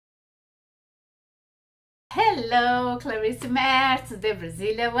Hello, claricemertz, the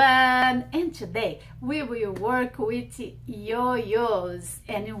Brazilian one, and today we will work with yo-yos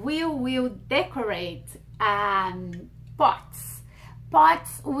and we will decorate pots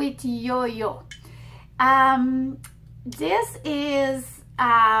with yo-yo. This is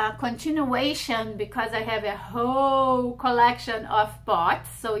a continuation because I have a whole collection of pots,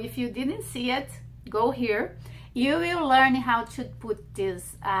 so if you didn't see it, go here. You will learn how to put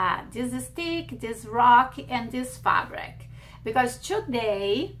this stick, this rock, and this fabric. Because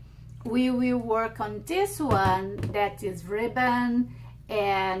today we will work on this one that is ribbon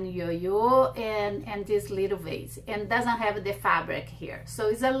and yo-yo and this little vase, and doesn't have the fabric here. So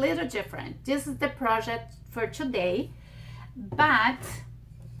it's a little different. This is the project for today, but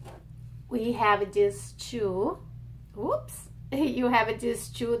we have these two. Oops, you have these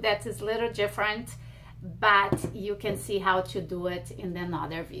two that is a little different, but you can see how to do it in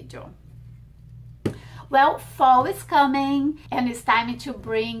another video. Well, fall is coming and it's time to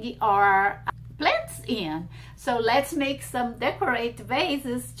bring our plants in. So let's make some decorate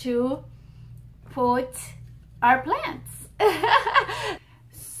vases to put our plants.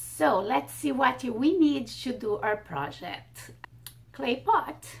 So let's see what we need to do our project. Clay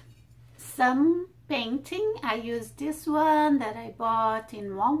pot, some painting. I use this one that I bought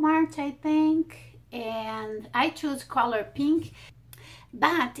in Walmart, I think. And I choose color pink,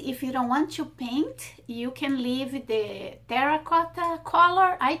 but if you don't want to paint, you can leave the terracotta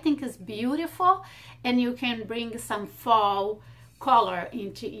color. I think it's beautiful, and you can bring some fall color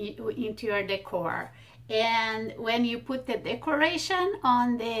into your decor. And when you put the decoration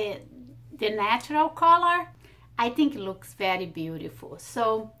on the natural color, I think it looks very beautiful.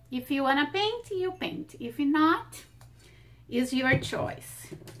 So if you want to paint, you paint. If not, it's your choice.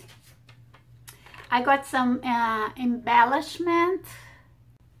 I got some embellishment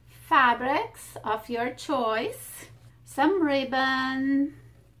fabrics of your choice, some ribbon,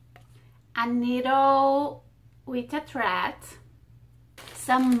 a needle with a thread,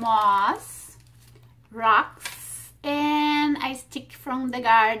 some moss, rocks, and a stick from the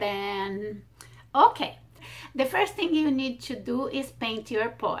garden. Okay, the first thing you need to do is paint your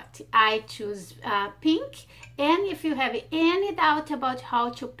pot. I choose pink, and if you have any doubt about how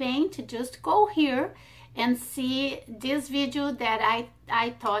to paint, just go here and see this video that I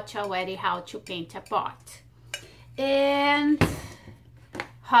taught you already how to paint a pot. And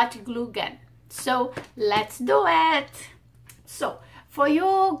hot glue gun. So let's do it. So for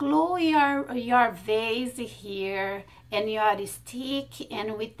you, glue your vase here and your stick,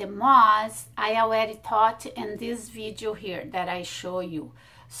 and with the moss I already taught in this video here that I show you.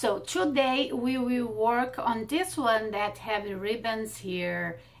 So today we will work on this one that have ribbons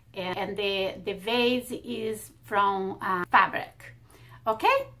here, and the vase is from fabric.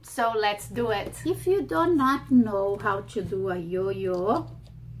 Okay, so let's do it. If you do not know how to do a yo-yo,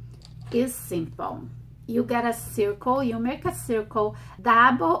 it's simple. You get a circle, you make a circle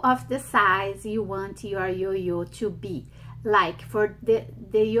double of the size you want your yo-yo to be. Like for the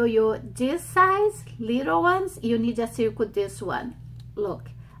yo-yo this size, little ones, you need a circle this one. Look,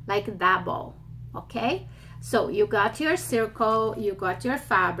 like double, okay? So you got your circle, you got your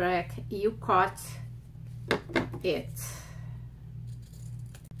fabric, you cut it.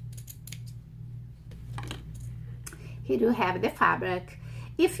 Here you have the fabric.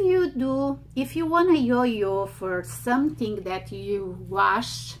 If you want a yo-yo for something that you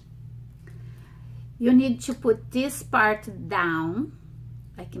wash, you need to put this part down,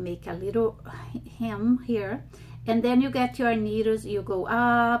 like make a little hem here, and then you get your needles, you go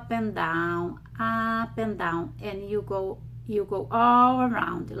up and down, and you go all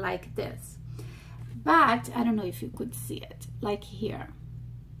around like this. But I don't know if you could see it, like here,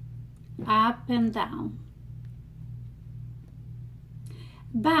 up and down.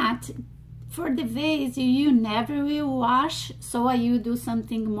 But for the vase, you never will wash, so I will do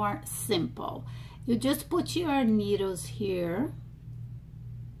something more simple. You just put your needles here,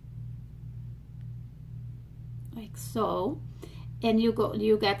 like so, and you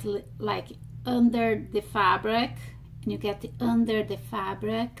get like under the fabric, and you get under the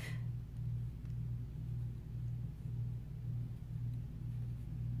fabric.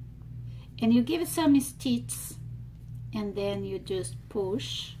 And you give some stitches, and then you just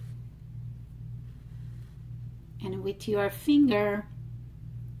push, and with your finger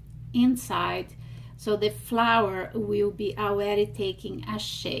inside, so the flower will be already taking a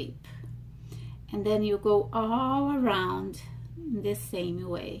shape, and then you go all around in the same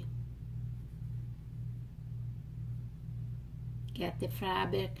way. Get the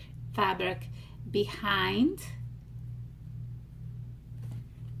fabric behind,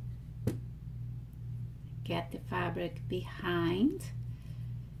 get the fabric behind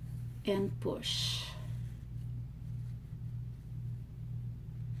and push.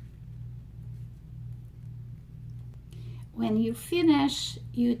 When you finish,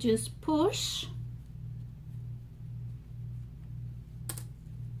 you just push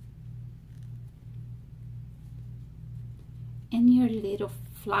and your little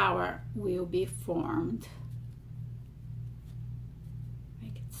flower will be formed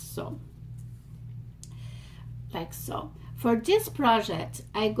like so. Like so. For this project,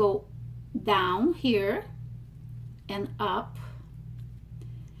 I go down here and up,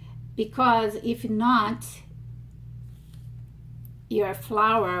 because if not, your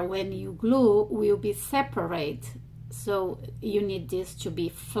flower, when you glue, will be separate. So you need this to be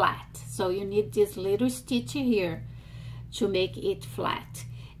flat. So you need this little stitch here to make it flat.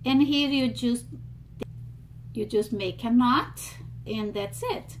 And here you just make a knot, and that's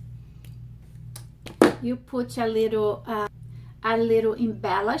it. You put a little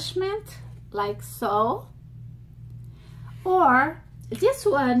embellishment like so, or this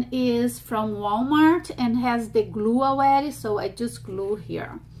one is from Walmart and has the glue already, so I just glue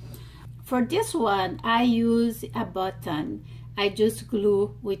here. For this one, I use a button. I just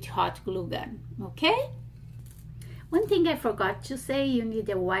glue with hot glue gun, okay? One thing I forgot to say, you need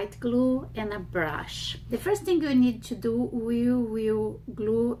a white glue and a brush. The first thing you need to do, we will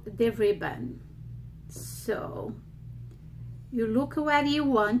glue the ribbon. So you look where you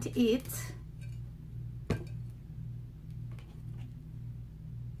want it.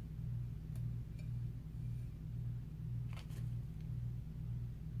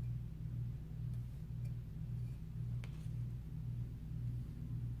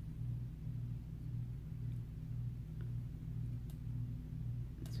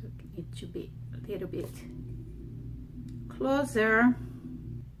 So it needs to be a little bit closer.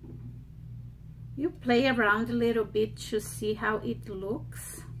 You play around a little bit to see how it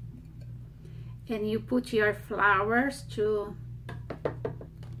looks, and you put your flowers to,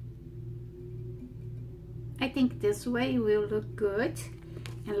 I think this way will look good.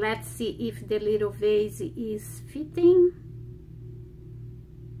 And let's see if the little vase is fitting.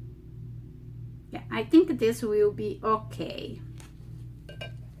 Yeah, I think this will be okay.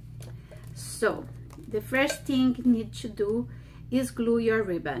 So the first thing you need to do is glue your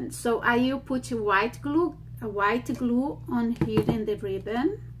ribbon. So I will put white glue on here in the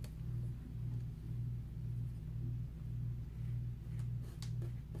ribbon.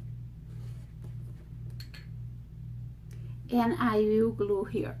 And I will glue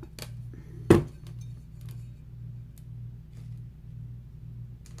here.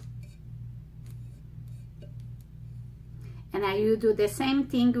 And I will do the same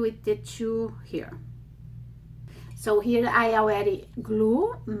thing with the two here. So here I already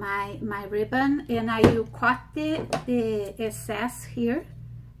glue my ribbon, and I will cut the excess here.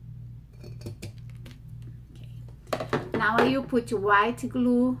 Okay. Now I will put white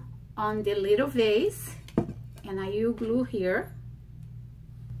glue on the little vase, and I will glue here.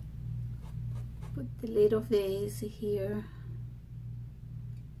 Put the little vase here.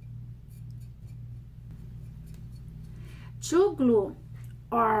 To glue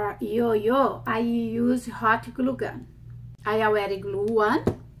or yo-yo, I use hot glue gun. I already glue one,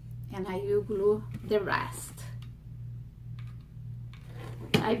 and I will glue the rest.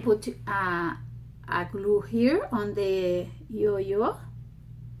 I put a glue here on the yo-yo,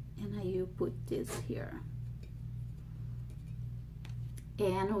 and I will put this here.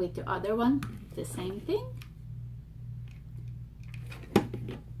 And with the other one, the same thing.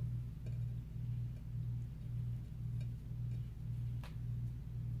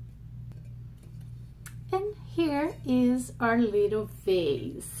 And here is our little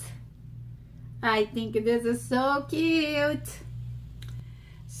vase. I think this is so cute.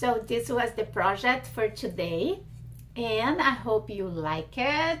 So this was the project for today, and I hope you like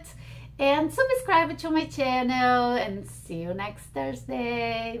it. And subscribe to my channel, and see you next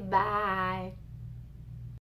Thursday. Bye.